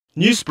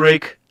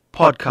Newsbreak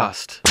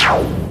podcast.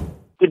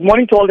 Good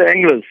morning to all the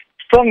anglers.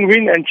 Strong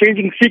wind and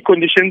changing sea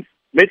conditions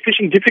made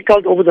fishing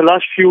difficult over the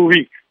last few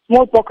weeks.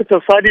 Small pockets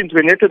of sardines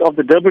were netted off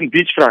the Durban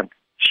beachfront.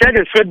 Shad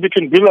is fed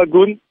between Blue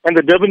Lagoon and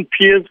the Durban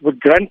piers with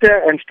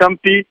grunter and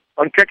stumpy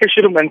on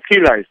cracker-shrimp and sea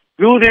lice.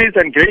 Blue rays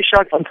and grey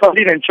sharks on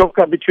sardine and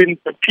choker between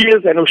the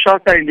piers and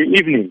Oshaka in the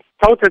evening.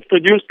 South has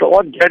produced the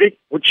odd garrick,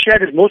 which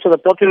shad is most of the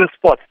popular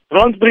spots.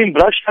 Bronze bream,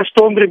 brush,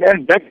 stone bream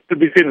and black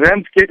between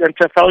Ramsgate and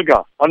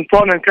Trafalgar on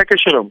prawn and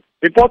cracker-shrimp.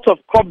 Reports of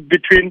cob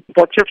between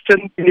Port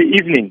Shepstone in the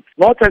evening.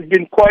 North has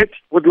been quiet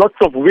with lots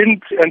of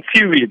wind and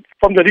seaweed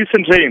from the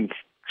recent rains.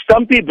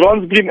 Stumpy,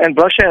 bronze bream and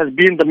brusher has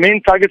been the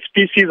main target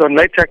species on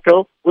light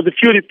tackle, with a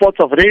few reports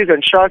of rays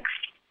and sharks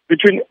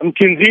between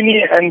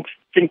Mtinzini and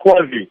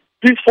Tinkwalvi.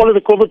 Please follow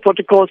the COVID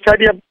protocols,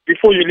 tidy up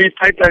before you leave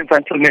pipelines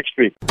until next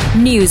week.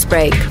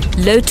 Newsbreak,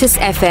 Lotus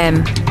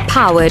FM,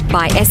 powered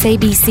by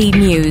SABC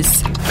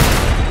News.